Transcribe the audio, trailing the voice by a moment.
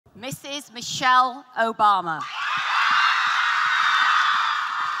Mrs. Michelle Obama.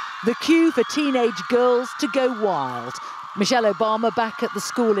 The cue for teenage girls to go wild. Michelle Obama back at the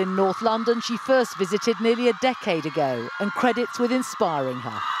school in North London she first visited nearly a decade ago, and credits with inspiring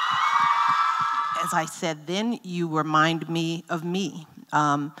her. As I said then, you remind me of me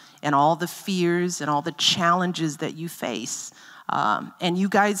and all the fears and all the challenges that you face. And you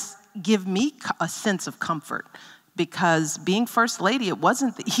guys give me a sense of comfort, because being First Lady, it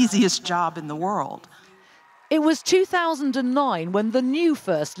wasn't the easiest job in the world. It was 2009 when the new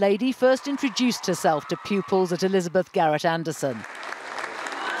First Lady first introduced herself to pupils at Elizabeth Garrett Anderson.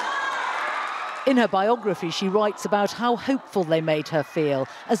 In her biography, she writes about how hopeful they made her feel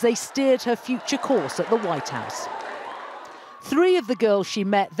as they steered her future course at the White House. 3 of the girls she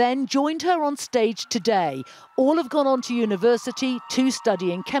met then joined her on stage today. All have gone on to university, 2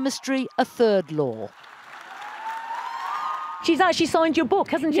 studying chemistry, a 3rd law. She's actually signed your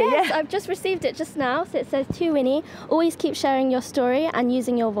book, hasn't she? Yes, I've just received it just now. So it says, "To Winnie, always keep sharing your story and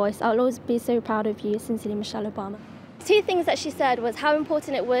using your voice. I'll always be so proud of you. Sincerely, Michelle Obama." 2 things that she said was how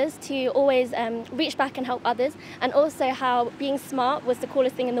important it was to always reach back and help others, and also how being smart was the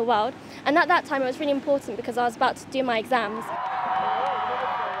coolest thing in the world. And at that time it was really important because I was about to do my exams.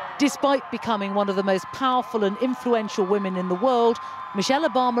 Despite becoming one of the most powerful and influential women in the world, Michelle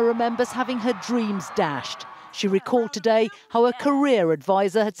Obama remembers having her dreams dashed. She recalled today how a career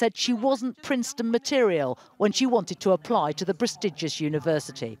advisor had said she wasn't Princeton material when she wanted to apply to the prestigious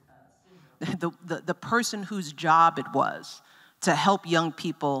university. The person whose job it was to help young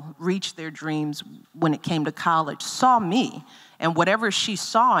people reach their dreams when it came to college saw me, and whatever she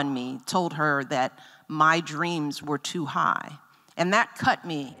saw in me told her that my dreams were too high, and that cut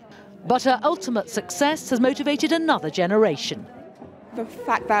me. But her ultimate success has motivated another generation. The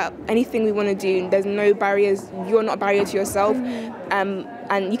fact that anything we want to do, there's no barriers, you're not a barrier to yourself,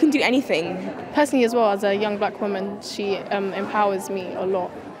 and you can do anything. Personally as well, as a young black woman, she empowers me a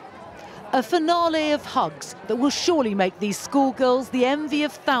lot. A finale of hugs that will surely make these schoolgirls the envy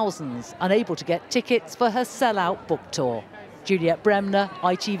of thousands unable to get tickets for her sellout book tour. Juliet Bremner,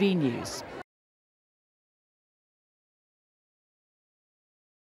 ITV News.